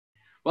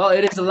Well,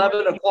 it is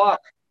 11 o'clock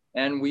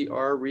and we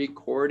are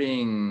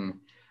recording.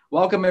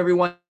 Welcome,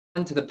 everyone,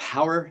 to the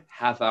Power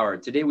Half Hour.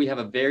 Today, we have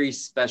a very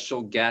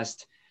special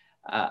guest,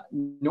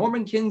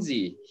 Norman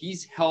Kinsey.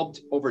 He's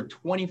helped over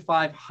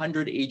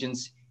 2,500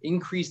 agents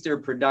increase their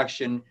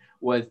production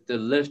with the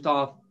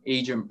Liftoff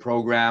Agent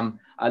Program.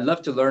 I'd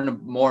love to learn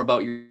more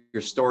about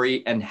your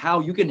story and how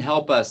you can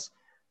help us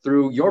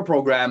through your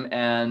program.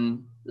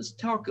 And let's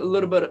talk a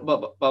little bit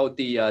about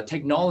the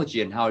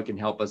technology and how it can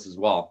help us as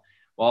well.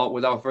 Well,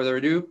 without further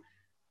ado,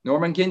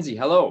 Norman Kinsey,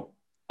 hello.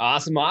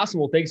 Awesome. Awesome.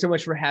 Well, thanks so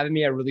much for having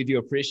me. I really do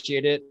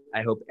appreciate it.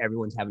 I hope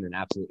everyone's having an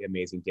absolutely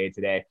amazing day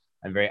today.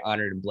 I'm very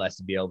honored and blessed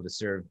to be able to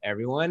serve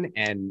everyone.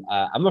 And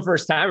I'm a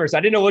first timer, so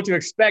I didn't know what to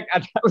expect. I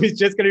thought it was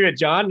just going to be a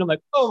John. And I'm like,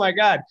 oh my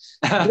God,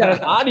 we got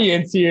an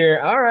audience here.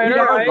 All right. We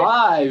All are right.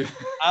 live.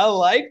 I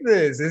like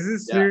this. This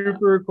is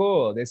super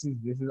cool. This is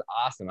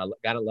awesome. I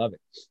gotta love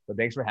it. So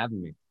thanks for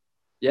having me.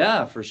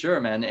 Yeah, for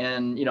sure, man.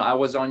 And, I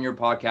was on your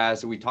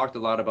podcast and we talked a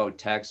lot about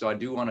tech. So I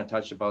do want to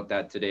touch about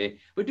that today.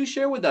 But do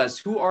share with us,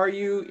 who are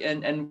you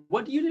and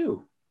what do you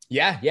do?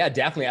 Yeah,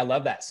 definitely. I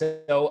love that.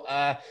 So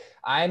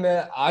I'm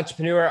an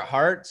entrepreneur at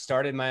heart,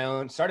 started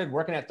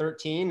working at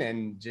 13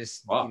 and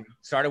just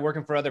started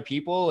working for other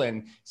people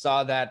and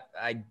saw that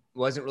I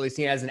wasn't really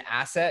seen as an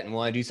asset and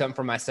want to do something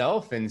for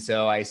myself. And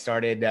so I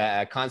started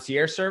a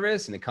concierge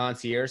service, and the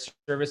concierge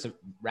service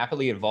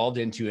rapidly evolved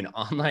into an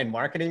online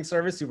marketing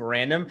service, super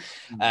random.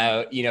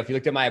 If you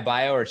looked at my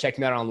bio or checked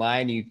me out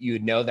online, you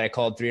would know that I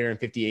called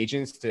 350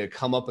 agents to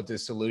come up with a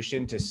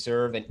solution to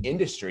serve an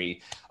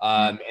industry.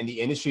 And the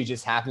industry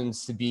just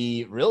happens to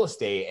be real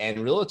estate and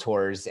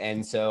realtors.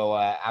 And so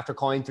after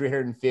calling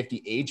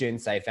 350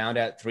 agents, I found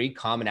out three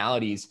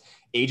commonalities.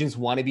 Agents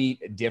want to be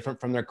different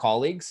from their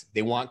colleagues.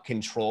 They want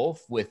control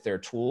with their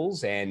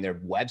tools and their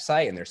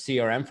website and their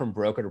CRM from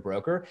broker to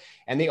broker.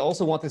 And they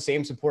also want the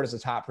same support as a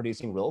top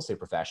producing real estate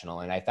professional.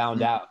 And I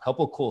found out a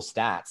couple of cool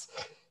stats.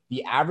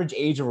 The average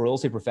age of a real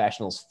estate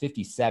professional is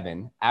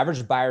 57,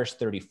 average buyer is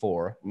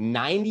 34,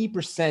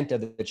 90%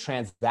 of the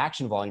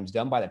transaction volume is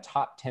done by the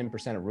top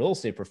 10% of real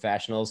estate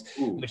professionals,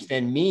 which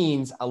then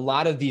means a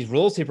lot of these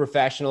real estate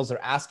professionals are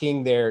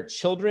asking their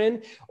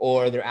children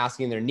or they're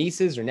asking their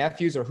nieces or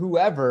nephews or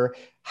whoever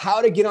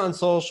how to get on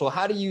social,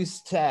 how to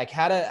use tech,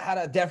 how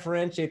to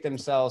differentiate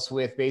themselves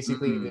with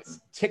basically this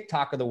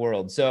TikTok of the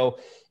world. So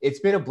it's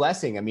been a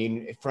blessing. I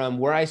mean, from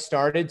where I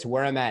started to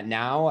where I'm at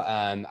now,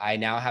 I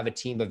now have a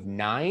team of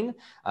 9.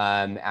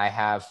 I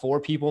have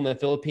 4 people in the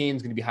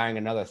Philippines, going to be hiring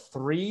another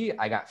 3.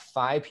 I got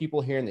 5 people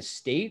here in the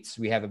States.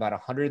 We have about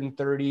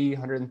 130,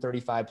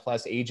 135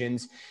 plus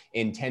agents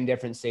in 10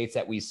 different states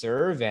that we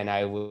serve. And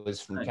I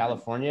was from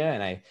California,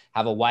 and I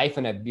have a wife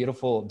and a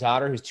beautiful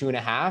daughter who's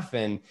 2.5.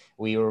 And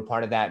we were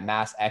part of that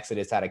mass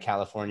exodus out of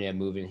California,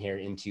 moving here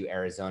into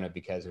Arizona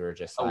because we were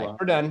just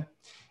we're done.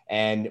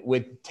 And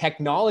with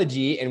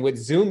technology and with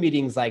Zoom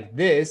meetings like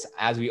this,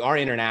 as we are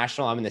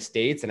international, I'm in the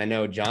States, and I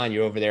know, John,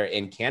 you're over there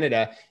in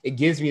Canada, it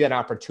gives me that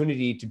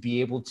opportunity to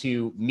be able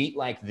to meet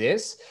like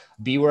this,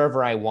 be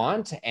wherever I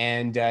want,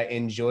 and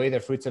enjoy the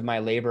fruits of my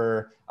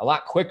labor a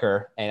lot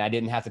quicker. And I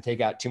didn't have to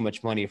take out too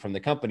much money from the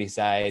company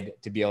side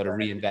to be able to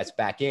reinvest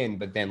back in,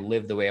 but then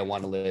live the way I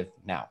want to live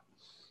now.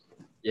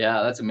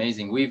 Yeah, that's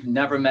amazing. We've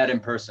never met in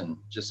person,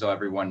 just so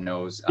everyone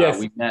knows. Yes.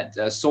 We've met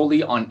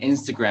solely on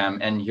Instagram,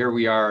 and here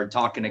we are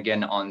talking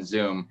again on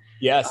Zoom.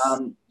 Yes.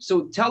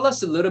 So tell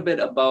us a little bit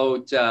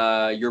about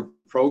your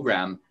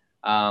program.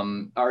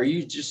 Are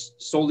you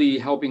just solely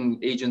helping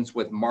agents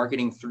with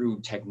marketing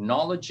through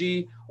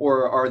technology,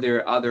 or are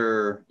there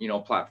other,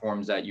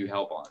 platforms that you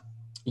help on?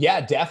 Yeah,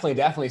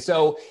 definitely.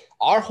 So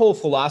our whole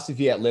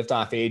philosophy at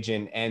Liftoff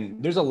Agent,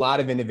 and there's a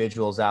lot of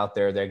individuals out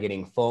there that are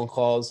getting phone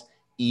calls,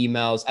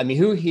 emails. I mean,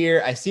 who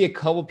here, I see a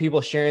couple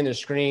people sharing their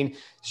screen,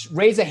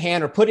 raise a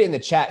hand or put it in the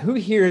chat. Who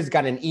here has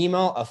got an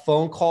email, a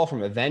phone call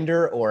from a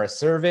vendor or a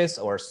service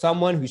or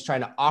someone who's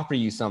trying to offer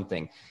you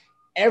something?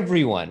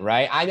 Everyone,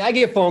 right? I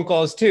get phone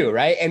calls too,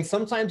 right? And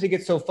sometimes it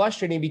gets so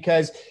frustrating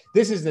because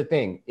this is the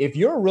thing. If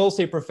you're a real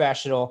estate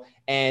professional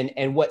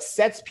and what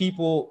sets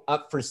people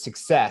up for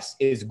success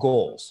is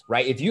goals,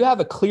 right? If you have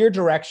a clear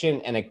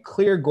direction and a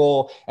clear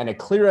goal and a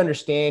clear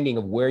understanding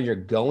of where you're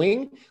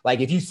going,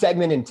 like if you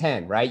segment in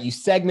 10, right? You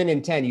segment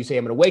in 10, you say,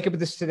 I'm going to wake up with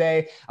this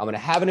today. I'm going to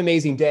have an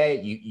amazing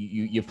day.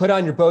 You put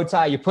on your bow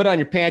tie, you put on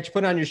your pants, you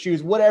put on your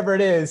shoes, whatever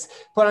it is,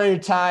 put on your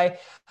tie.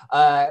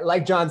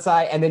 Like John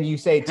Tsai, and then you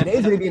say,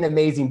 today's going to be an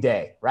amazing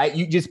day, right?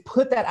 You just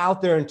put that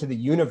out there into the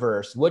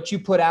universe. What you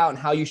put out and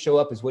how you show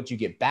up is what you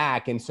get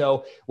back. And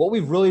so what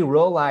we've really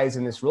realized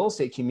in this real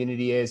estate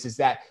community is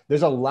that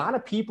there's a lot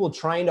of people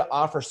trying to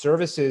offer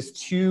services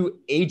to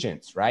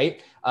agents,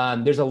 right?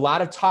 There's a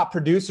lot of top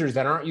producers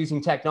that aren't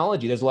using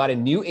technology. There's a lot of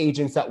new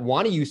agents that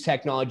want to use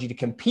technology to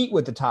compete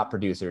with the top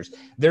producers.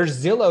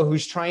 There's Zillow,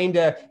 who's trying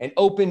to, an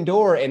open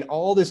door and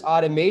all this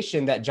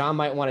automation that John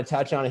might want to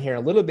touch on here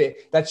in a little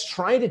bit, that's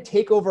trying to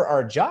take over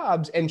our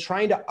jobs and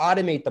trying to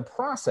automate the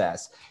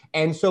process.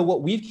 And so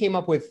what we've came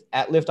up with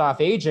at Liftoff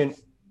Agent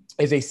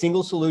is a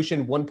single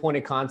solution, one point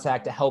of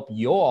contact to help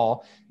you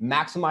all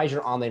maximize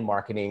your online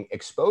marketing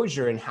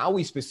exposure. And how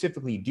we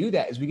specifically do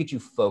that is we get you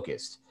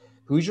focused.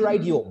 Who's your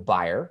ideal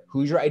buyer?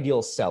 Who's your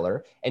ideal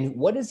seller? And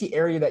what is the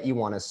area that you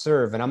want to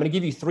serve? And I'm going to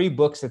give you 3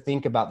 books to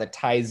think about that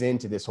ties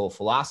into this whole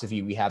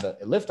philosophy we have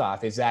at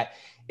Liftoff, is that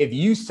if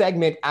you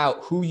segment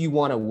out who you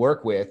want to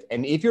work with,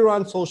 and if you're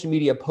on social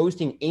media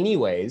posting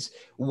anyways,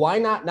 why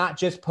not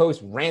just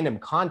post random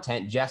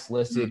content, just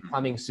listed,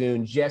 coming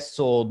soon, just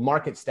sold,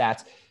 market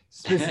stats?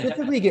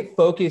 Specifically get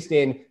focused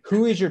in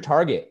who is your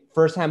target: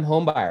 first-time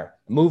home buyer,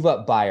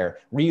 move-up buyer,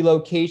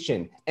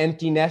 relocation,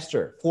 empty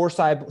nester, for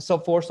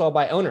sale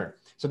by owner.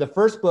 So the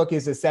first book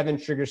is the 7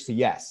 Triggers to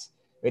Yes.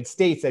 It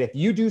states that if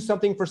you do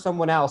something for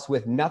someone else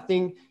with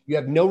nothing, you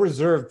have no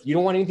reserve, you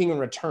don't want anything in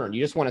return.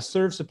 You just want to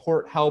serve,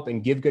 support, help,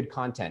 and give good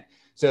content.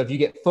 So if you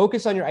get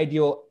focused on your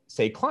ideal,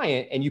 say,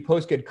 client, and you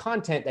post good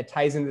content that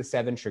ties into the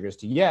 7 Triggers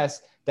to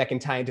Yes, that can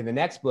tie into the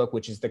next book,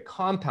 which is the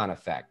compound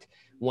effect.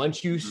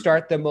 Once you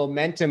start the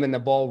momentum and the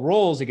ball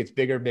rolls, it gets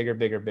bigger, bigger,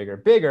 bigger, bigger,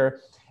 bigger.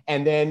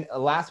 And then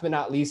last but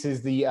not least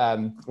is the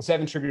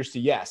 7 Triggers to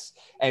Yes.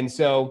 And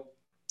so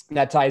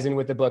that ties in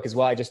with the book as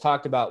well. I just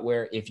talked about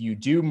where if you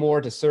do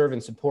more to serve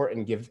and support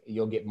and give,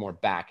 you'll get more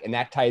back. And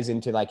that ties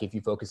into, like, if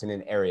you focus in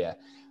an area,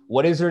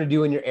 what is there to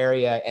do in your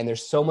area? And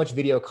there's so much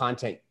video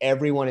content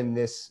everyone in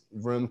this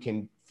room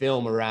can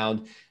film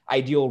around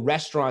ideal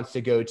restaurants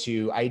to go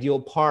to, ideal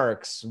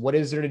parks. What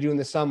is there to do in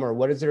the summer?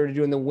 What is there to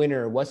do in the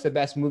winter? What's the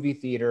best movie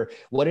theater?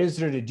 What is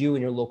there to do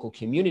in your local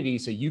community?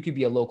 So you could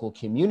be a local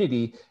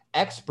community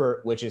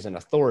expert, which is an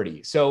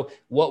authority. So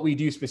what we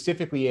do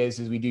specifically is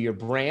we do your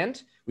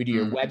brand, we do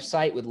your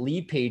website with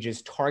lead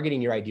pages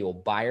targeting your ideal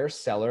buyer,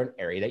 seller, and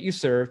area that you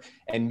serve,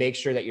 and make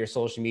sure that your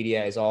social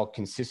media is all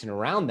consistent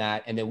around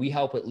that. And then we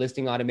help with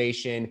listing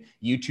automation,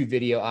 YouTube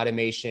video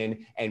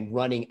automation, and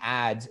running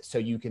ads. So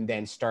you can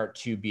then start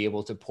to be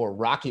able to pour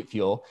rocket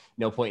fuel,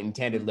 no point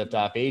intended,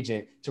 Liftoff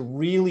agent, to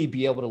really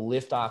be able to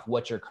lift off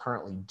what you're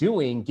currently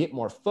doing, get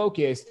more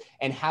focused,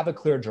 and have a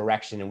clear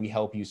direction. And we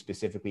help you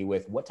specifically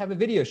with what type of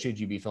video should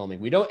you be filming.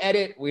 We don't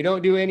edit. We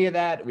don't do any of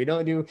that. We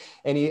don't do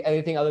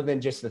anything other than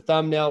just the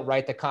thumbnail,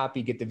 write the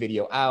copy, get the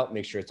video out,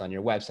 make sure it's on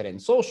your website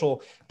and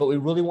social. But we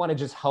really want to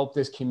just help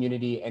this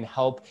community and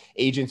help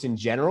agents in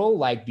general,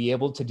 like, be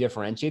able to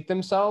differentiate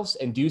themselves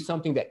and do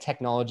something that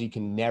technology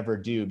can never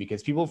do,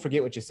 because people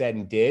forget what you said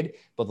and did,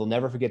 but they'll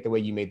never forget the way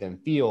you made them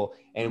feel.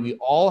 And we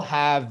all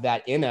have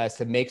that in us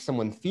to make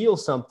someone feel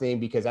something,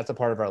 because that's a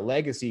part of our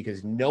legacy,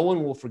 because no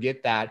one will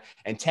forget that.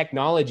 And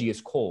technology is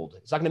cold.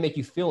 It's not going to make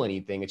you feel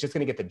anything. It's just going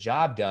to get the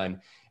job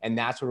done. And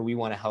that's where we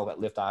want to help at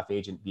Liftoff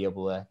Agent be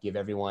able to give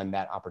everyone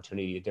that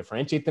opportunity to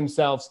differentiate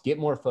themselves, get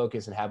more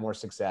focus, and have more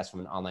success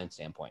from an online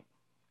standpoint.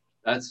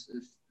 That's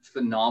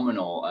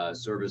phenomenal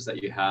service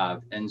that you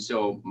have. And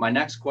so my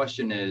next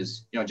question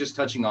is, just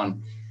touching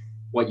on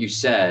what you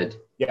said.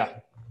 Yeah.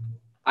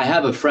 I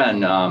have a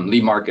friend,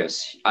 Lee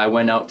Marcus. I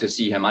went out to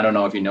see him. I don't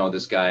know if you know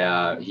this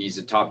guy. He's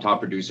a top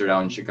producer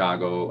down in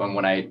Chicago. And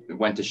when I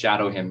went to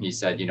shadow him, he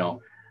said,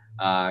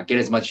 get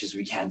as much as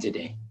we can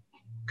today,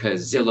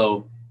 because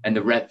Zillow and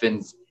the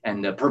Redfins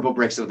and the Purple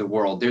Bricks of the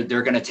world,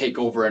 they're going to take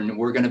over and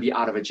we're going to be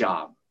out of a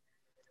job.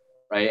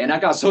 Right. And I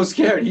got so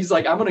scared. He's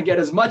like, I'm going to get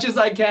as much as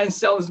I can,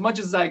 sell as much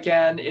as I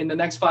can in the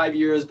next 5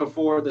 years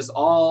before this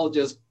all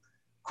just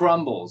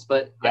crumbles.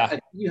 But yeah.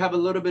 You have a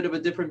little bit of a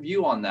different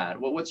view on that.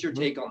 What's your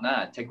take on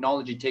that?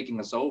 Technology taking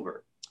us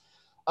over?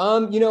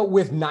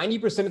 With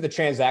 90% of the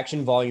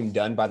transaction volume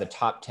done by the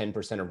top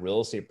 10% of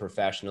real estate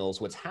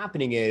professionals, what's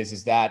happening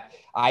is that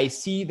I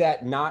see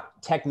that not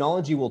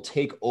technology will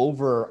take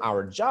over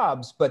our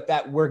jobs, but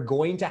that we're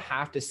going to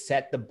have to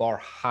set the bar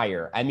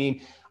higher. I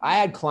mean, I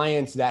had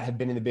clients that have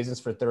been in the business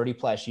for 30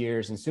 plus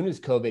years. And as soon as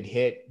COVID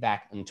hit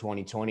back in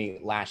 2020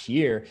 last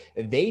year,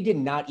 they did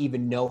not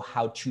even know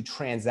how to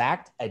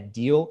transact a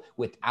deal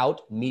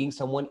without meeting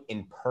someone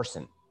in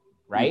person,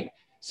 right? Mm-hmm.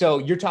 So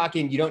you're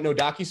talking, you don't know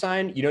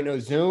DocuSign, you don't know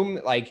Zoom,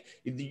 like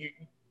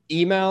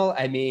email,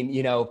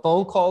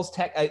 phone calls,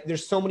 tech,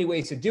 there's so many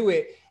ways to do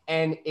it.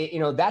 And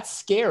that's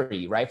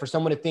scary, right? For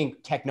someone to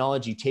think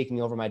technology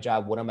taking over my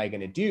job, what am I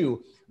going to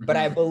do? But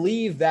I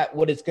believe that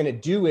what it's going to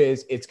do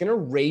is it's going to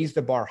raise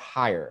the bar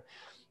higher,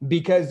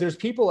 because there's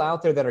people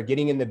out there that are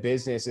getting in the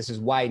business. This is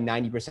why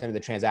 90% of the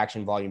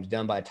transaction volume is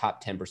done by the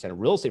top 10% of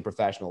real estate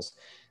professionals.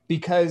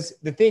 Because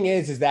the thing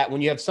is that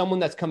when you have someone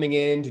that's coming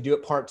in to do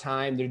it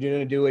part-time, they're going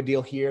to do a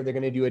deal here, they're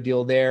going to do a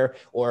deal there,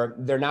 or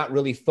they're not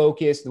really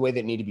focused the way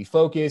they need to be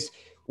focused.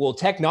 Well,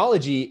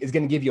 technology is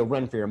going to give you a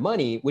run for your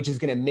money, which is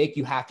going to make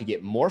you have to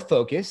get more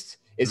focused.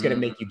 It's going to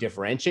make you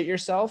differentiate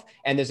yourself.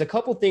 And there's a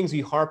couple things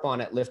we harp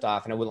on at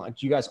Liftoff, and I would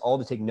like you guys all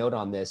to take note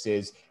on this,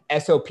 is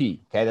SOP.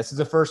 Okay. This is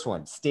the first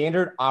one,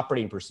 standard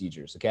operating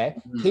procedures. Okay.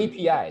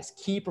 KPIs,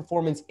 key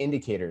performance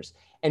indicators,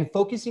 and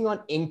focusing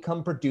on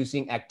income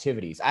producing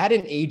activities. I had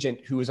an agent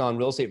who was on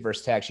Real Estate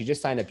Versus Tech. She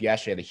just signed up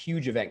yesterday. I have a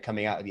huge event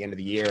coming out at the end of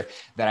the year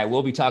that I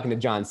will be talking to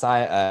John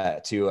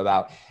to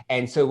about.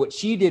 And so what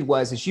she did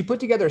was she put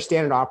together a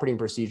standard operating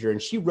procedure,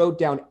 and she wrote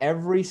down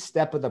every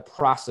step of the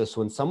process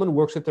when someone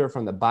works with her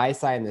from the buy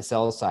side and the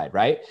sell side,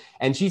 right?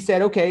 And she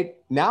said, okay,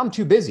 now I'm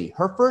too busy.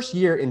 Her first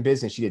year in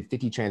business, she did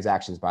 50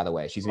 transactions, by the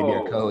way. She's going to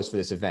be our co-host for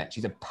this event.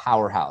 She's a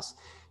powerhouse.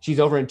 She's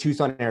over in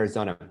Tucson,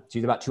 Arizona.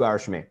 She's about 2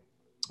 hours from me.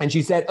 And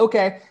she said,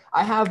 okay,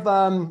 I have,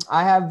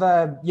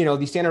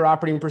 these standard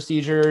operating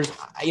procedures.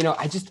 I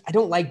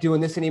don't like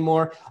doing this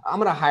anymore. I'm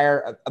going to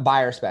hire a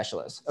buyer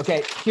specialist.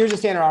 Okay, here's a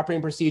standard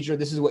operating procedure.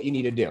 This is what you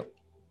need to do.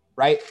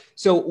 Right.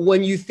 So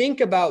when you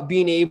think about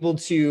being able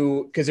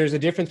to, because there's a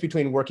difference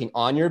between working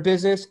on your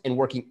business and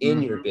working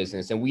in your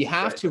business. And we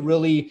have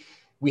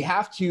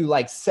to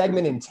like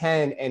segment and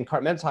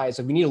compartmentalize.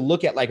 So we need to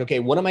look at like, okay,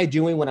 what am I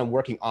doing when I'm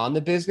working on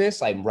the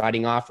business? I'm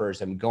writing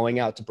offers, I'm going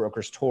out to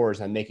brokers tours,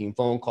 I'm making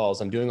phone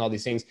calls, I'm doing all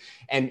these things.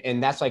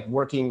 And that's like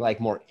working like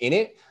more in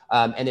it.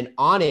 And then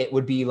on it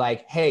would be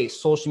like, hey,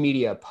 social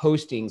media,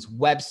 postings,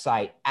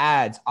 website,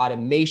 ads,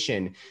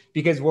 automation,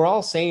 because we're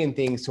all saying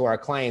things to our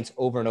clients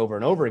over and over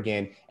and over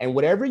again. And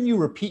whatever you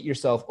repeat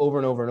yourself over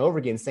and over and over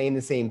again, saying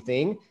the same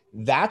thing,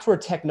 that's where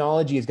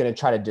technology is going to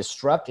try to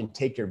disrupt and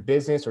take your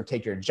business or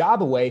take your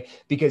job away,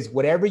 because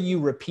whatever you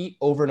repeat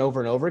over and over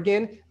and over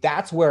again,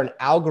 that's where an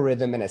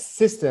algorithm and a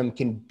system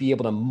can be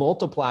able to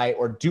multiply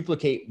or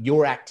duplicate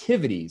your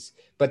activities.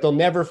 But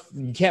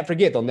you can't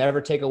forget, they'll never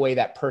take away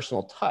that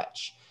personal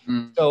touch.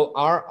 So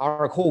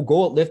our whole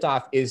goal at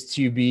Liftoff is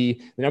to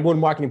be the number one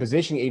marketing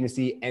positioning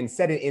agency and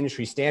set an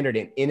industry standard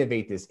and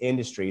innovate this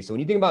industry. So when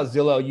you think about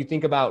Zillow, you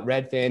think about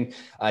Redfin,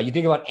 you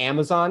think about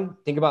Amazon,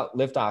 think about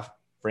Liftoff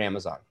for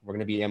Amazon. We're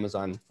going to be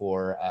Amazon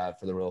for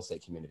the real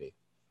estate community.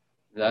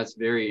 That's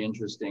very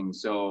interesting.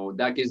 So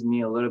that gives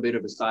me a little bit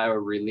of a sigh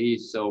of relief.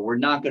 So we're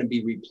not going to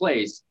be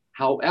replaced.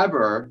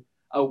 However,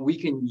 we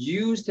can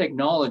use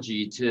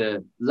technology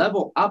to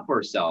level up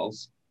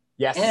ourselves.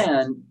 Yes.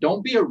 And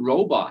don't be a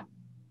robot,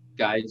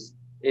 guys.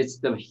 It's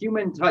the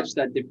human touch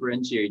that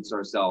differentiates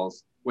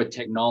ourselves with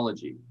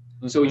technology.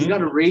 So you got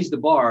to raise the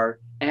bar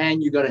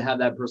and you got to have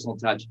that personal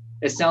touch.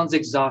 It sounds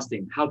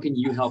exhausting. How can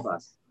you help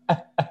us?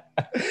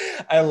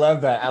 I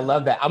love that.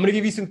 I'm going to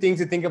give you some things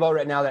to think about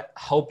right now that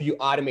help you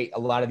automate a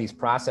lot of these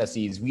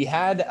processes. We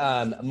had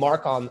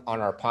Mark on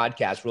our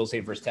podcast, Real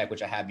Estate vs. Tech,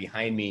 which I have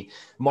behind me.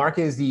 Mark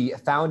is the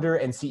founder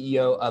and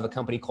CEO of a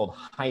company called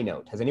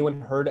Highnote. Has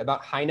anyone heard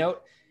about Highnote?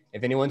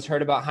 If anyone's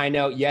heard about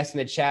Highnote, yes in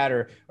the chat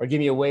or give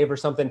me a wave or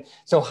something.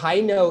 So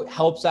Highnote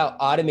helps out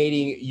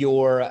automating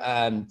your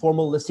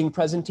formal listing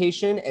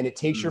presentation, and it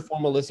takes your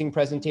formal listing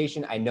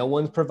presentation. I know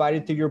one's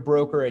provided through your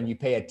broker and you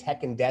pay a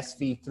tech and desk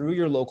fee through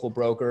your local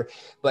broker,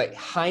 but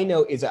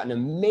Highnote is an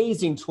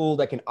amazing tool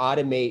that can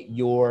automate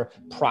your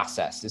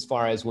process as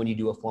far as when you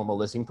do a formal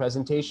listing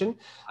presentation.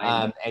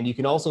 And you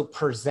can also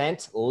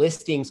present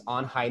listings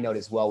on Highnote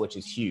as well, which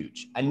is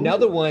huge.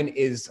 Another one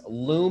is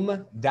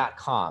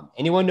Loom.com.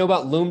 Anyone know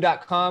about Loom.com?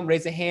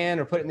 Raise a hand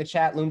or put it in the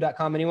chat.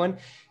 Loom.com, anyone?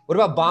 What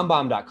about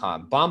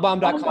BombBomb.com?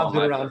 BombBomb.com has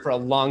been around for a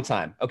long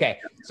time. Okay,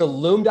 so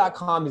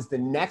Loom.com is the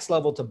next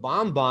level to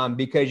BombBomb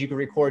because you can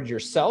record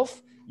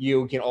yourself.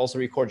 You can also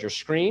record your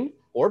screen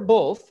or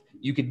both.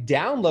 You could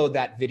download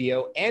that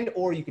video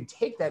or you could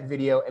take that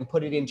video and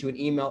put it into an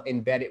email,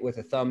 embed it with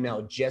a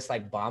thumbnail, just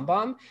like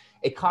BombBomb.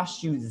 It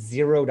costs you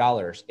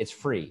 $0. It's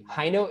free.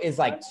 Highnote is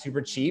like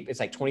super cheap. It's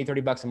like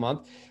 $20-$30 a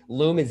month.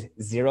 Loom is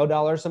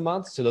 $0 a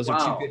month. So those are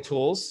two good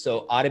tools.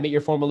 So automate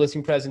your formal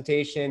listing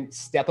presentation,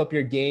 step up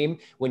your game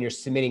when you're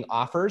submitting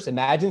offers.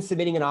 Imagine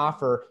submitting an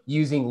offer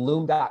using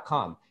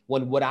Loom.com.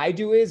 What I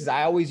do is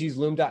I always use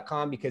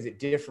Loom.com because it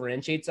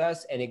differentiates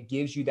us and it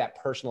gives you that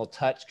personal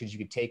touch, because I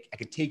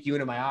could take you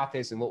into my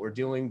office and what we're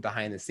doing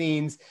behind the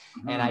scenes,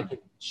 and I could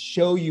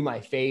show you my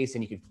face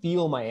and you could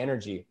feel my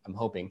energy. I'm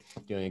hoping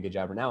I'm doing a good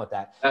job right now with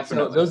that.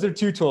 So those are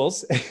two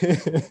tools.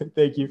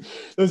 Thank you.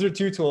 Those are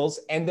two tools.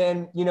 And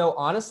then,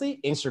 honestly,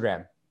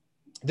 Instagram.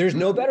 There's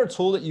no better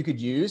tool that you could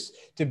use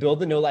to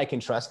build the know, like,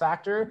 and trust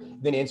factor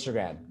than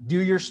Instagram. Do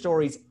your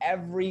stories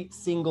every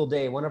single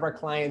day. One of our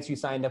clients who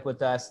signed up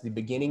with us the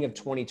beginning of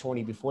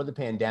 2020, before the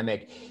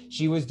pandemic,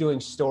 she was doing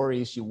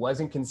stories. She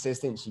wasn't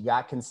consistent. She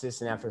got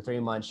consistent after 3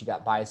 months. She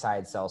got buy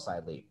side, sell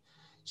side lead.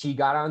 She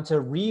got onto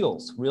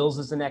Reels. Reels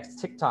is the next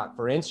TikTok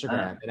for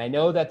Instagram. And I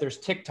know that there's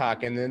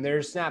TikTok, and then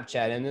there's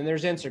Snapchat, and then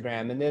there's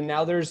Instagram, and then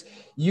now there's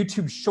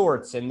YouTube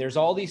Shorts, and there's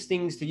all these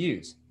things to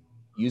use.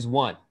 Use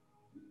one.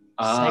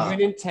 Segment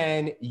in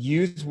 10,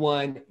 use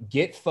one,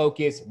 get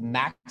focused,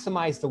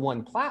 maximize the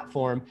one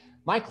platform.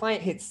 My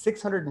client hit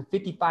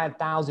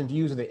 655,000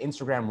 views with an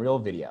Instagram Reel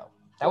video.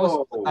 That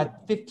was a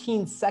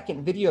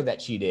 15-second video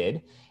that she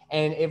did.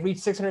 And it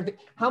reached 600.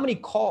 How many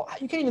call?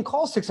 You can't even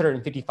call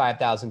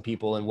 655,000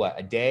 people in what,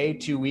 a day,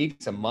 2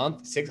 weeks, a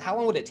month, six? How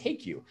long would it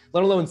take you?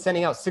 Let alone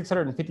sending out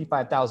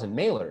 655,000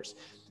 mailers.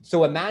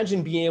 So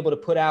imagine being able to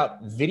put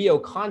out video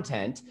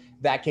content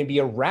that can be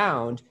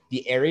around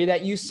the area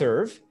that you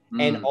serve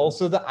and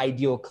also the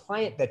ideal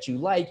client that you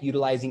like,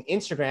 utilizing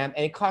Instagram. And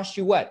it costs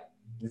you what?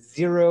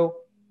 $0.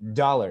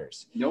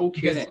 No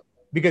kidding.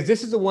 Because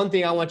this is the one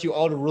thing I want you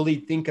all to really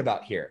think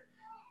about here.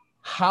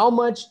 How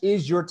much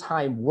is your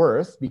time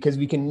worth? Because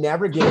we can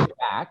never get it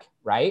back,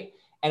 right?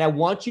 And I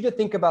want you to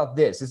think about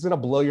this. This is going to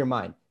blow your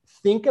mind.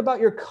 Think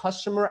about your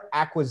customer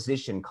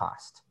acquisition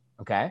cost,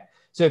 Okay.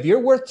 So if you're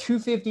worth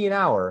 $250 an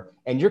hour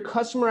and your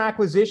customer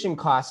acquisition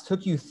costs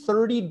took you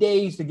 30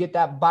 days to get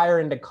that buyer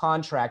into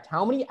contract,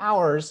 how many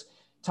hours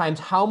times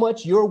how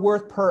much you're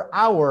worth per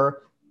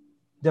hour,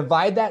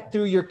 divide that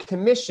through your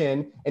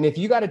commission. And if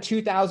you got a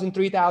 $2,000,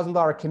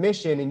 $3,000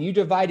 commission and you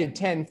divided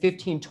 10,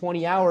 15,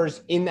 20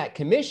 hours in that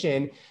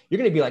commission, you're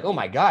going to be like, oh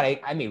my God,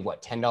 I made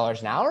what,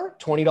 $10 an hour,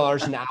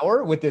 $20 an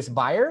hour with this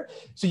buyer.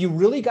 So you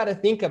really got to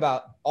think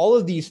about all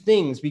of these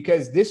things,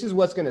 because this is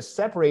what's going to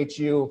separate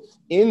you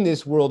in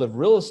this world of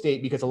real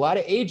estate, because a lot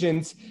of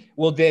agents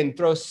will then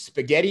throw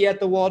spaghetti at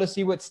the wall to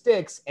see what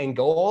sticks and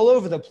go all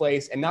over the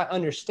place and not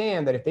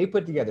understand that if they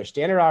put together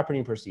standard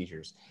operating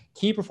procedures,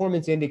 key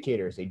performance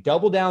indicators, they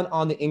double down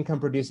on the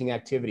income producing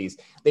activities,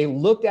 they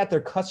looked at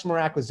their customer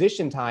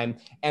acquisition time,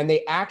 and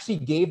they actually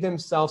gave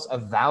themselves a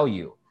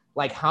value.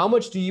 Like, how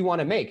much do you want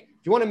to make?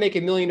 If you want to make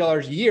 $1 million a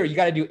year, you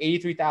got to do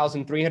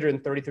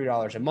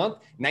 $83,333 a month,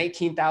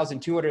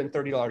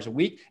 $19,230 a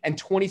week,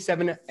 and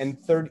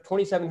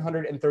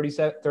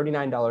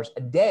 $2,739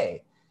 a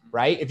day,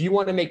 right? If you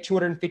want to make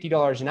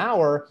 $250 an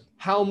hour,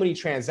 how many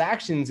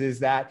transactions is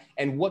that?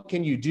 And what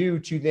can you do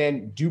to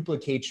then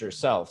duplicate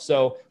yourself?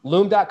 So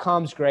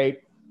Loom.com is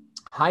great.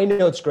 High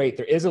Note's great.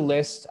 There is a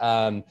list.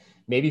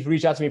 Maybe if you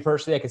reach out to me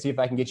personally, I can see if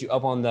I can get you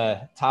up on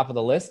the top of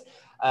the list.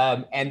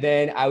 And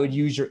then I would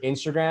use your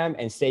Instagram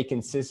and stay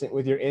consistent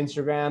with your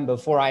Instagram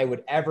before I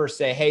would ever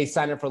say, hey,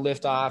 sign up for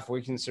Liftoff.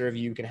 We can serve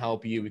you, we can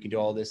help you, we can do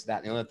all this,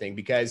 that, and the other thing.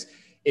 Because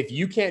if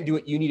you can't do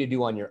what you need to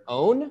do on your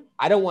own,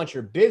 I don't want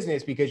your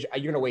business, because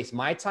you're going to waste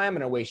my time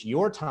and I waste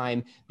your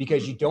time,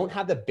 because you don't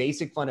have the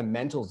basic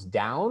fundamentals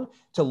down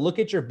to look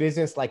at your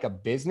business like a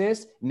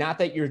business. Not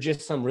that you're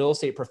just some real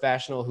estate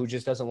professional who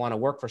just doesn't want to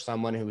work for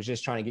someone who's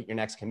just trying to get your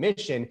next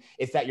commission.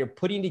 It's that you're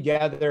putting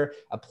together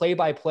a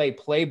play-by-play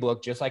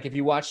playbook, just like if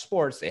you watch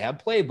sports, they have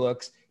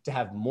playbooks, to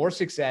have more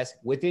success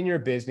within your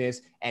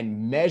business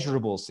and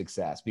measurable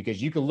success, because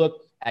you can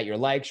look at your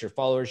likes, your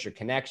followers, your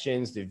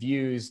connections, the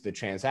views, the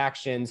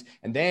transactions.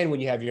 And then when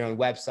you have your own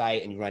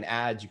website and you run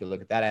ads, you can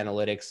look at that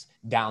analytics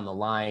down the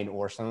line,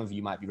 or some of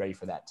you might be ready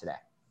for that today.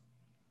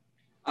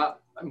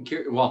 I'm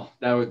curious. Well,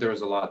 there was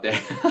a lot there.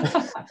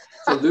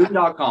 So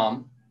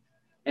Loom.com,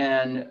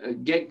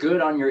 and get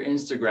good on your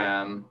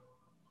Instagram.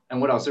 And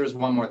what else? There's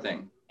one more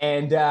thing.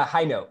 And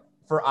High Note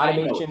for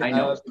automation. I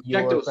know.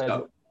 Check those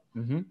out.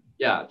 Mm-hmm.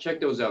 Yeah, check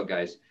those out,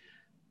 guys.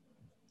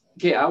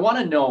 Okay, I want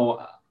to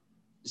know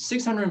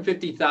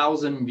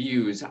 650,000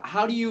 views.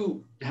 How did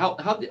you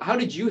help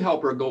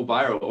her go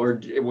viral,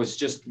 or it was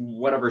just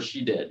whatever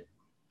she did?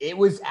 It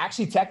was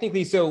actually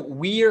technically, so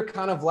we're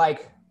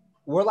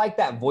like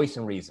that voice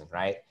and reason,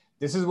 right?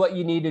 This is what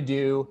you need to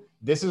do.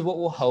 This is what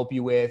we'll help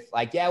you with.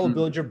 Like, yeah, we'll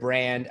build your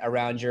brand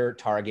around your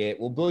target.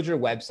 We'll build your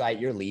website,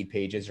 your lead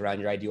pages around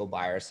your ideal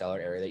buyer seller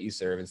area that you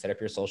serve, and set up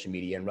your social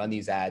media and run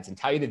these ads and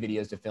tell you the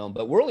videos to film.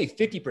 But we're only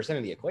 50%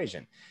 of the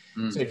equation.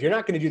 So if you're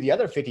not going to do the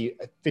other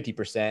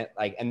 50%,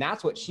 and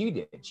that's what she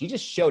did. She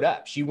just showed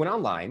up. She went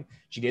online.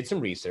 She did some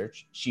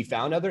research. She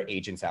found other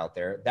agents out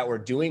there that were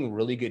doing a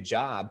really good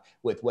job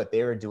with what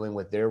they were doing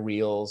with their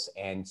reels,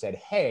 and said,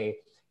 hey,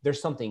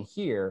 there's something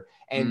here.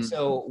 And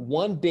so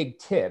one big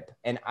tip,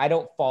 and I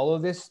don't follow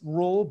this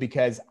rule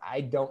because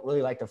I don't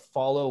really like to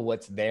follow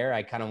what's there.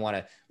 I kind of want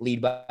to lead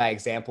by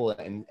example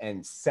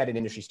and set an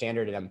industry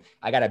standard. And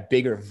I got a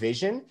bigger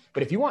vision.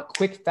 But if you want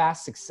quick,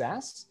 fast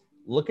success,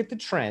 look at the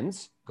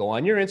trends, go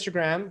on your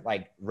Instagram,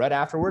 like right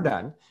after we're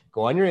done,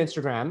 go on your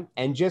Instagram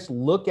and just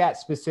look at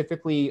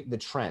specifically the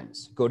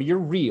trends. Go to your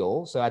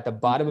reel. So at the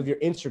bottom of your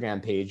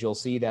Instagram page, you'll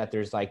see that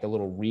there's like a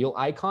little reel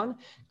icon.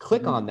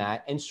 Click on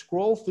that and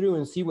scroll through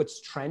and see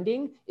what's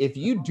trending. If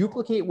you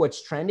duplicate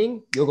what's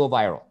trending, you'll go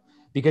viral,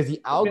 because the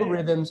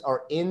algorithms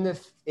are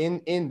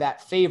in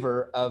that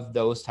favor of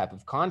those type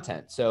of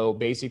content. So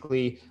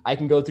basically I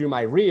can go through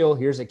my reel,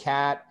 here's a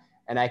cat,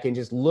 and I can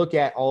just look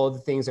at all of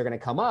the things that are going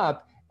to come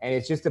up. And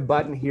it's just a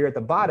button here at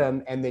the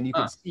bottom, and then you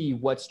can see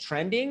what's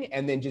trending,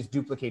 and then just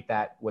duplicate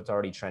that, what's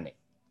already trending.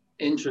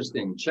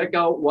 Interesting. Check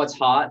out what's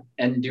hot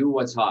and do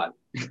what's hot.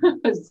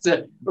 It's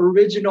an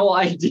original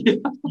idea.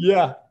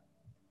 Yeah,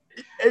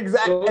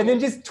 exactly. And then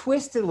just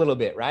twist it a little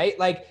bit, right?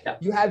 Like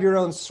you have your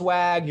own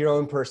swag, your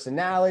own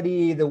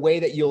personality, the way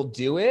that you'll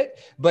do it.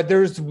 But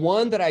there's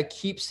one that I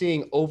keep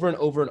seeing over and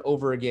over and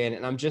over again.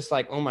 And I'm just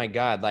like, oh my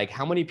God, like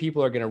how many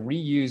people are going to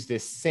reuse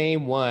this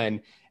same one?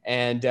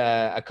 And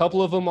a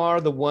couple of them are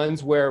the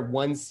ones where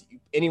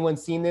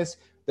anyone's seen this,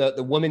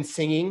 the woman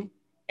singing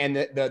and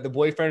the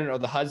boyfriend or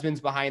the husband's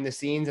behind the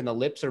scenes and the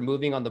lips are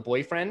moving on the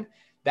boyfriend.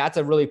 That's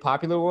a really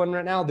popular one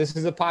right now. This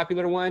is a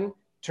popular one,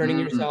 turning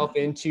yourself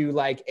into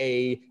like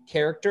a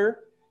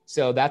character.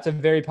 So that's a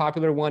very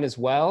popular one as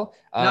well.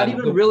 Not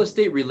even real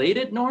estate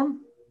related,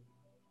 Norm?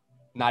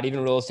 Not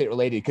even real estate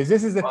related, because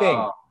this is the thing.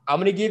 I'm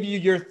going to give you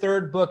your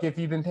third book if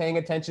you've been paying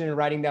attention and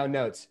writing down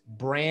notes.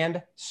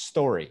 Brand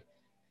story.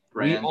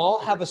 We all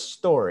have a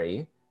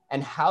story,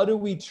 And how do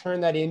we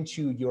turn that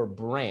into your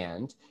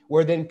brand,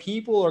 where then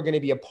people are going to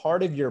be a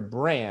part of your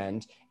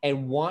brand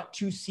and want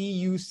to see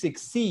you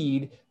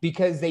succeed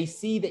because they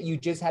see that you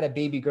just had a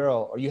baby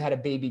girl, or you had a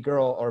baby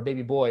girl or a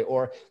baby boy,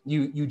 or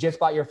you just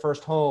bought your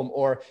first home,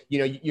 or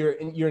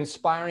you're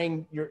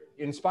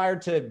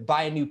inspired to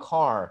buy a new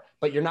car,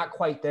 but you're not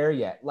quite there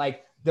yet.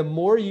 Like, the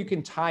more you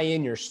can tie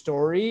in your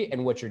story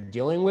and what you're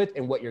dealing with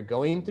and what you're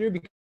going through,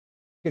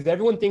 because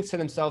everyone thinks to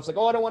themselves like,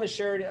 oh, I don't want to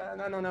share it.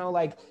 No.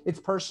 Like, it's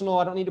personal.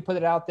 I don't need to put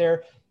it out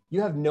there.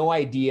 You have no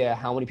idea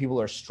how many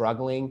people are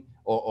struggling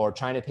or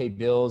trying to pay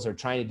bills or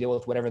trying to deal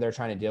with whatever they're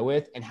trying to deal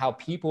with, and how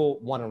people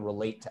want to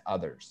relate to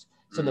others.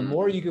 So the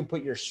more you can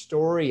put your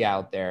story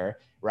out there,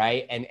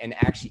 right, and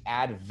actually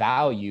add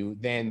value,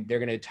 then they're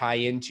going to tie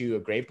into a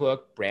great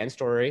book, Brand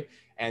Story,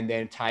 and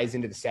then ties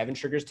into the 7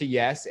 Triggers to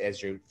Yes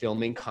as you're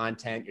filming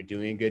content, you're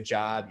doing a good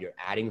job, you're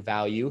adding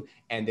value.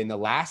 And then the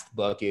last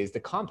book is The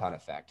Compound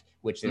Effect,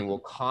 which then will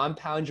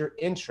compound your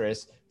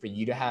interest for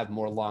you to have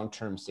more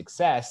long-term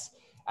success.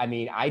 I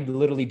mean, I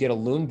literally did a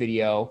Loom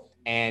video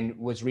and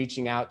was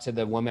reaching out to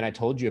the woman I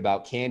told you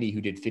about, Candy,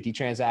 who did 50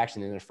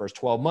 transactions in the first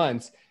 12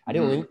 months. I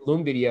did a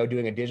Loom video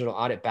doing a digital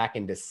audit back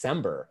in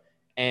December.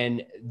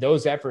 And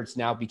those efforts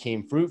now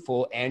became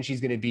fruitful. And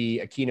she's going to be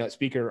a keynote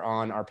speaker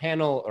on our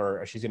panel,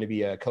 or she's going to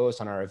be a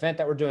co-host on our event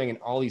that we're doing, and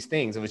all these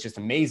things. It was just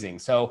amazing.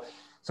 So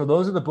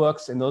those are the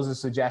books and those are the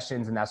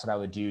suggestions. And that's what I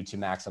would do to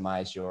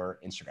maximize your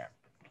Instagram.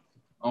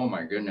 Oh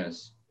my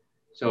goodness.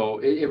 So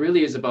it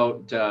really is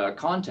about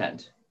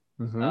content.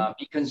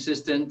 Be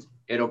consistent.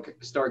 It'll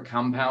start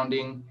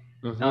compounding.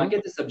 Now, I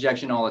get this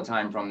objection all the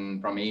time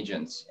from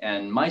agents,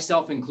 and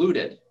myself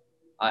included.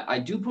 I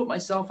do put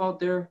myself out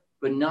there,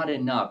 but not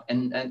enough.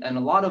 And a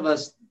lot of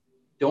us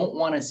don't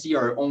want to see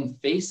our own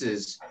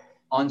faces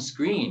on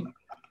screen.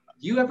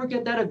 Do you ever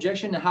get that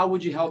objection? How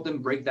would you help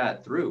them break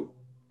that through?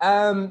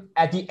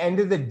 At the end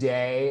of the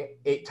day,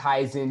 it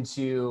ties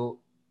into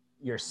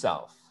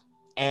yourself.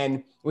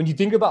 And when you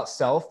think about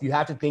self, you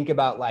have to think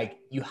about, like,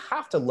 you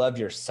have to love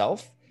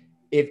yourself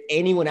if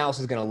anyone else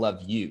is going to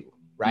love you,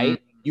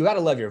 right? You got to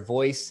love your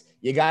voice.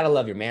 You got to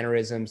love your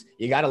mannerisms.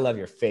 You got to love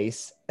your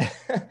face.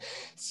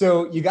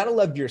 So you got to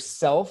love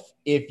yourself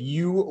if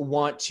you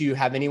want to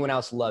have anyone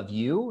else love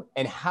you.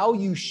 And how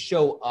you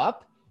show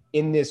up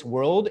in this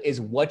world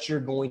is what you're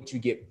going to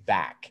get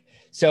back.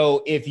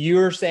 So if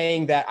you're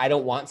saying that I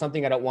don't want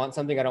something, I don't want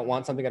something, I don't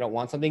want something, I don't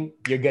want something,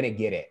 you're going to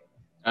get it.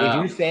 If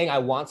you're saying I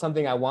want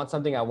something, I want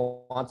something, I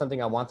want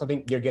something, I want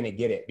something, you're going to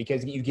get it,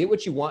 because you get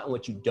what you want and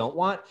what you don't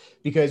want.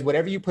 Because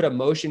whatever you put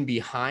emotion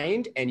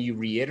behind and you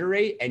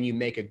reiterate and you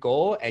make a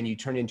goal and you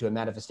turn it into a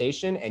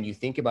manifestation and you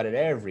think about it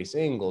every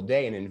single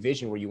day and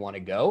envision where you want to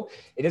go,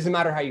 it doesn't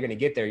matter how you're going to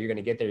get there. You're going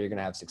to get there. You're going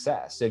to have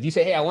success. So if you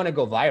say, hey, I want to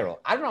go viral,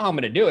 I don't know how I'm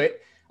going to do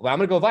it. Well, I'm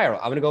going to go viral.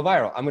 I'm going to go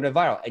viral. I'm going to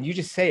viral. And you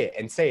just say it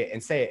and say it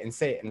and say it and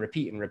say it and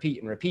repeat and repeat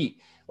and repeat.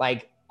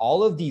 Like,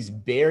 all of these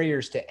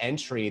barriers to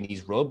entry and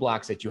these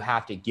roadblocks that you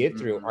have to get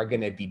through are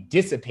going to be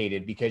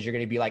dissipated, because you're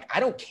going to be like, I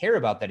don't care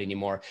about that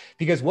anymore.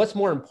 Because what's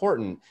more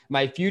important?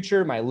 My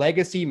future, my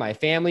legacy, my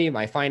family,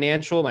 my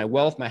financial, my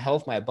wealth, my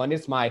health, my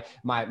abundance, my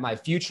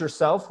future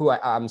self, who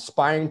I'm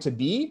aspiring to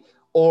be,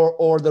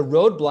 or the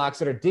roadblocks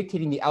that are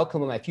dictating the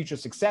outcome of my future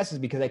successes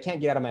because I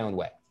can't get out of my own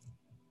way.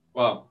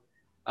 Well,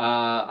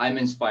 I'm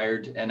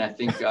inspired, and I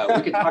think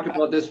we could talk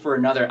about this for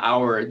another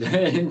hour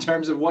in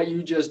terms of what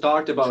you just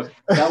talked about.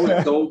 That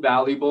was so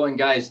valuable. And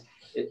guys,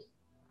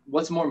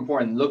 what's more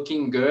important,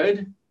 looking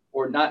good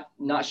or not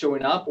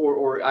showing up,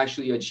 or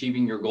actually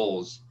achieving your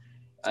goals?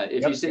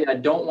 If you say, I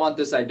don't want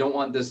this,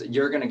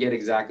 you're going to get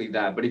exactly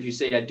that. But if you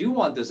say, I do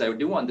want this,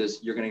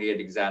 you're going to get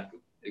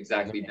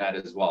exactly that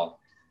as well.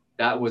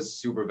 That was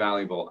super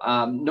valuable.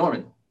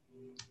 Norman,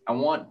 I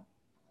want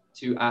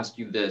to ask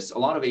you this. A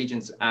lot of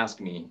agents ask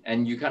me,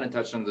 and you kind of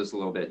touched on this a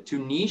little bit, to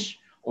niche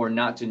or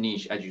not to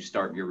niche as you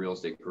start your real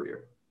estate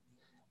career?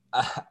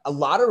 A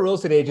lot of real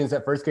estate agents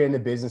that first get into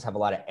business have a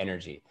lot of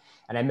energy.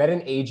 And I met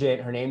an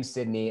agent, her name's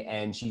Sydney,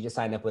 and she just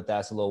signed up with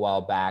us a little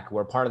while back.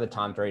 We're part of the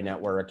Tom Ferry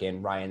Network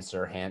and Ryan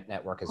Serhant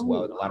Network as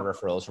well. A lot of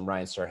referrals from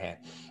Ryan Serhant.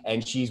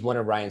 And she's one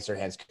of Ryan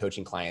Serhant's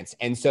coaching clients.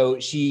 And so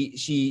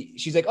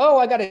she's like, oh,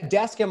 I got a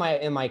desk in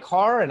my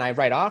car and I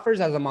write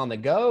offers as I'm on the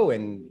go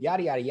and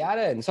yada, yada,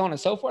 yada, and so on and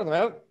so forth. I'm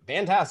like, oh,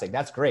 fantastic.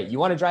 That's great. You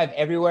want to drive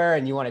everywhere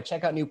and you want to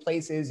check out new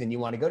places and you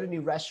want to go to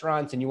new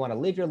restaurants and you want to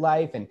live your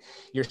life and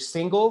you're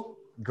single.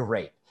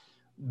 Great.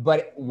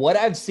 But what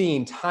I've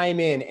seen time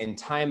in and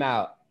time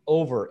out,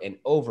 over and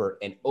over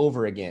and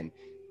over again,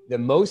 the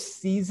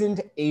most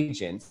seasoned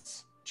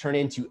agents turn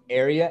into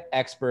area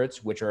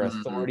experts, which are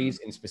authorities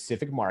in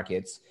specific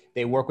markets.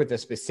 They work with a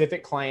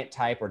specific client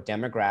type or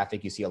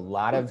demographic. You see a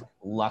lot of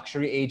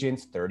luxury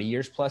agents, 30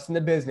 years plus in the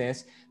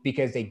business,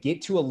 because they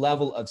get to a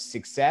level of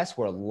success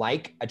where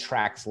like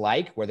attracts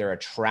like, where they're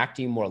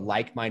attracting more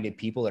like-minded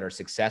people that are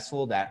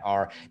successful, that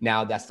are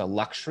now, that's the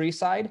luxury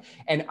side.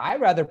 And I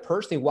rather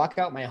personally walk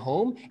out my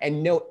home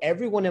and know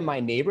everyone in my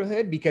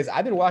neighborhood, because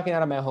I've been walking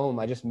out of my home.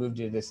 I just moved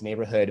to this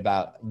neighborhood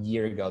about a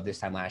year ago, this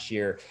time last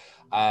year.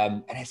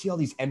 And I see all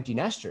these empty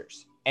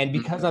nesters. And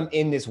because I'm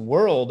in this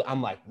world, I'm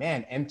like,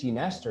 man, empty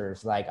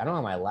nesters, like, I don't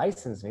have my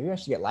license. Maybe I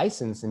should get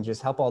licensed and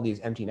just help all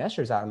these empty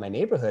nesters out in my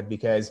neighborhood,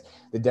 because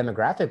the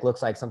demographic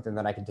looks like something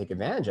that I can take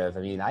advantage of. I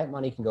mean, that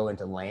money can go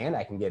into land.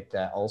 I can get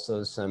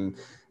also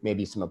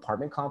maybe some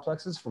apartment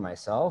complexes for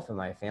myself and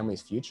my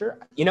family's future.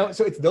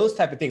 So it's those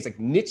type of things, like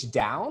niche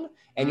down,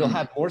 and you'll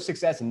have more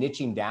success in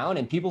niching down.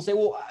 And people say,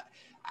 well,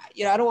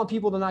 I don't want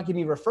people to not give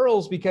me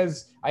referrals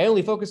because I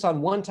only focus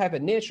on one type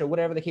of niche or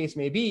whatever the case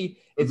may be.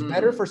 It's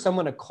better for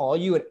someone to call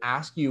you and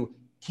ask you,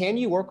 can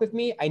you work with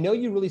me? I know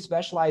you really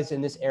specialize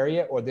in this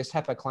area or this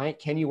type of client.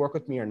 Can you work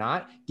with me or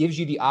not? Gives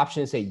you the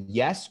option to say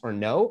yes or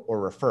no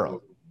or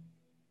referral.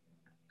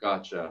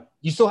 Gotcha.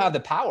 You still have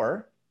the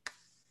power.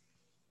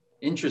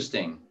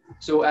 Interesting.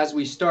 So as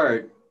we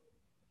start,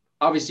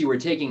 obviously we're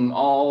taking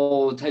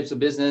all types of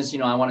business.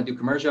 I want to do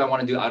commercial. I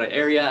want to do out of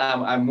area.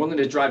 I'm willing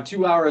to drive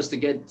 2 hours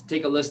to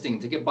take a listing,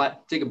 take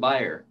a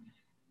buyer.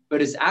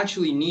 But it's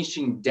actually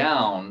niching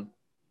down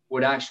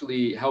would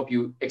actually help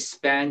you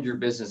expand your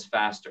business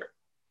faster.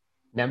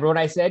 Remember what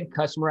I said?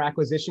 Customer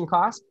acquisition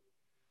cost.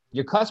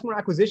 Your customer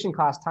acquisition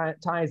cost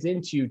ties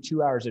into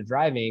 2 hours of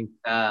driving,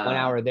 1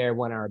 hour there,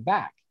 1 hour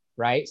back,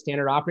 right?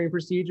 Standard operating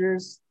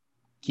procedures,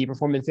 key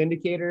performance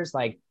indicators,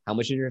 like how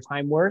much is your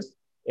time worth?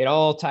 It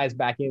all ties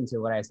back into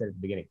what I said at the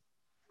beginning.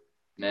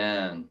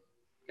 Man,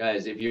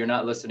 guys, if you're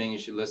not listening, you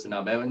should listen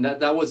up. And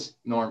that was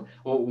Norm.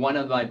 Well, one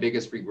of my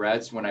biggest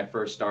regrets when I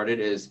first started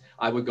is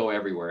I would go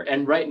everywhere.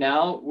 And right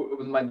now,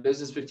 with my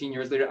business 15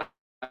 years later,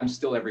 I'm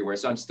still everywhere.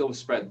 So I'm still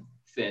spread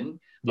thin.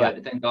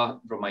 But thank God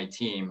for my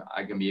team,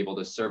 I can be able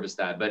to service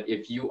that. But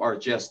if you are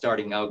just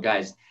starting out,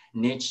 guys,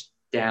 niche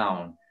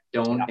down,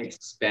 don't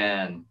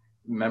expand.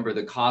 Remember,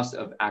 the cost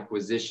of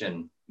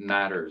acquisition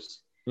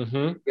matters.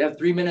 We have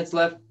 3 minutes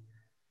left.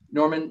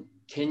 Norman,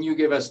 can you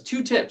give us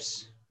 2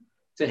 tips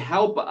to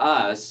help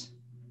us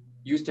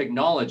use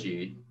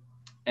technology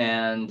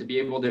and to be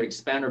able to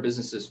expand our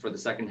businesses for the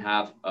second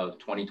half of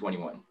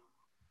 2021?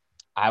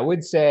 I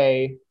would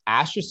say,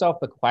 ask yourself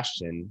the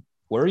question,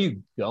 where are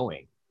you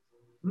going?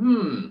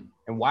 And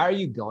why are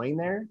you going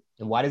there?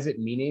 And why does it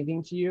mean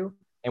anything to you?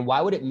 And why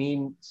would it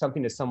mean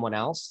something to someone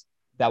else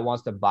that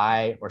wants to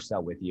buy or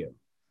sell with you?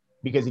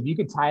 Because if you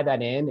could tie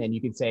that in and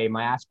you could say,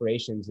 my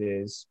aspirations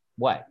is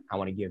what? I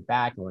want to give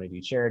back. I want to do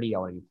charity. I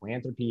want to do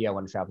philanthropy. I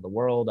want to travel the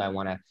world. I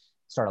want to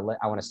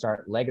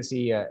start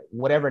legacy,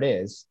 whatever it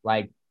is.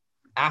 Like,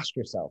 ask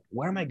yourself,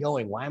 where am I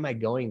going? Why am I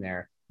going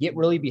there? Get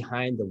really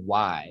behind the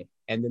why.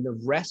 And then the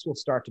rest will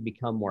start to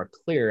become more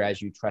clear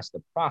as you trust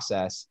the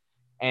process.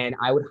 And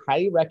I would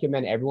highly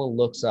recommend everyone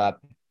looks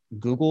up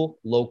Google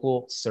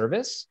Local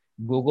Service.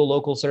 Google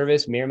Local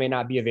Service may or may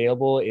not be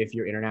available if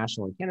you're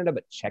international in Canada,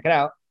 but check it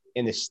out.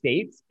 In the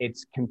States,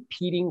 it's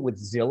competing with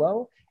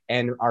Zillow.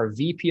 And our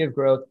VP of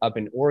growth up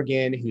in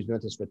Oregon, who's been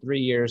with us for 3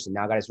 years and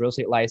now got his real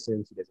estate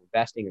license, he does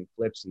investing and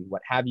flips and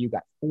what have you,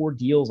 got 4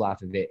 deals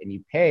off of it. And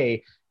you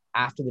pay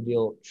after the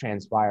deal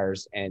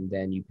transpires, and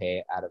then you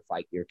pay out of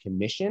like your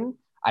commission.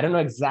 I don't know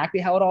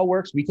exactly how it all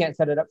works. We can't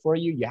set it up for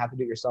you. You have to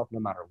do it yourself no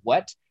matter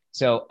what.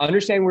 So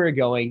understand where you're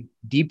going,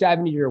 deep dive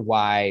into your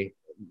why,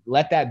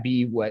 let that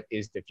be what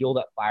is the fuel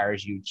that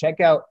fires you. Check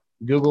out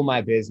Google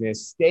My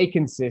Business, stay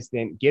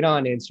consistent, get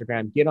on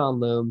Instagram, get on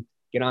Loom,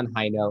 get on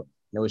High Note.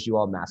 I wish you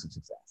all massive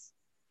success.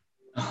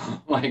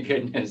 Oh my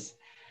goodness.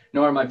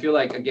 Norm, I feel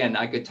like, again,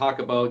 I could talk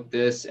about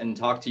this and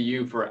talk to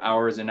you for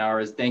hours and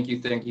hours. Thank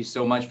you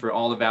so much for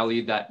all the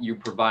value that you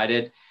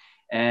provided.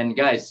 And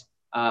guys,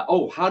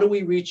 how do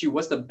we reach you?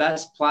 What's the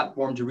best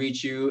platform to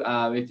reach you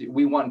if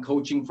we want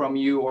coaching from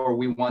you or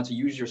we want to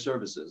use your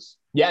services?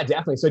 Yeah,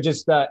 definitely. So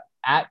just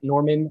at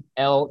Norman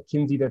L.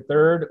 Kinsey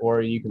III,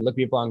 or you can look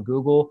me up on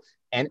Google,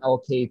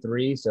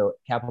 NLK3. So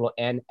capital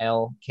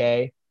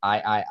NLKIII.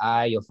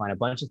 You'll find a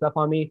bunch of stuff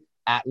on me.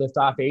 At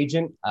Liftoff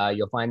Agent,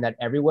 you'll find that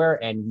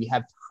everywhere. And we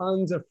have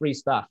tons of free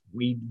stuff.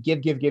 We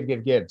give.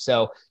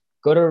 So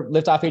go to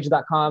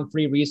liftoffagent.com,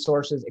 free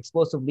resources,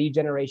 explosive lead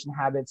generation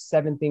habits,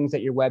 7 things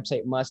that your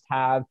website must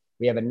have.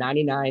 We have I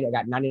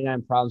got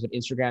 99 problems with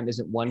Instagram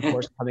isn't one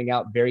course coming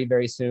out very,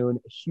 very soon.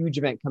 A huge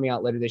event coming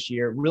out later this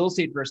year. Real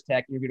Estate versus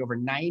Tech. You're getting over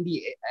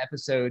 90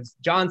 episodes.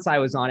 John Tsai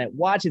was on it.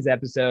 Watch his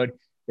episode.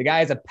 The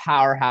guy is a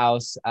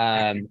powerhouse.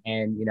 And,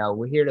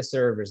 we're here to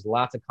serve. There's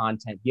lots of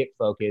content. Get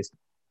focused.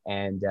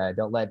 And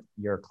don't let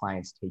your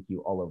clients take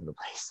you all over the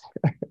place.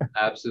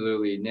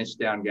 Absolutely. Niche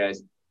down,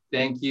 guys.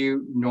 Thank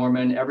you,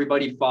 Norman.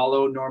 Everybody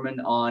follow Norman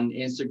on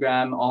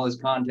Instagram. All his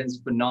content's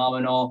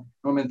phenomenal.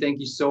 Norman, thank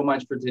you so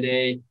much for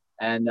today.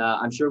 And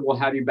I'm sure we'll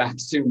have you back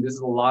soon. This is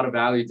a lot of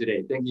value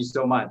today. Thank you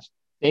so much.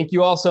 Thank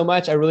you all so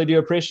much. I really do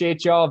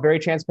appreciate y'all. Very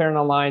transparent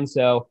online.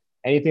 So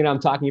anything I'm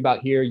talking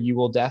about here, you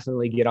will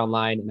definitely get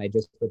online. And I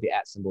just put the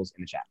 @ symbols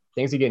in the chat.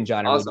 Thanks again,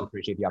 John. I really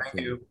appreciate the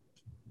opportunity.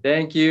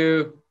 Thank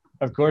you.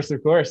 Of course.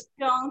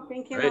 John,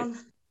 thank you. Great.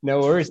 No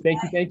worries.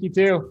 Thank you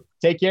too.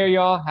 Take care,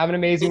 y'all. Have an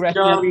amazing rest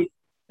of your week.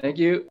 Thank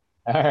you.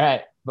 All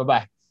right.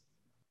 Bye-bye.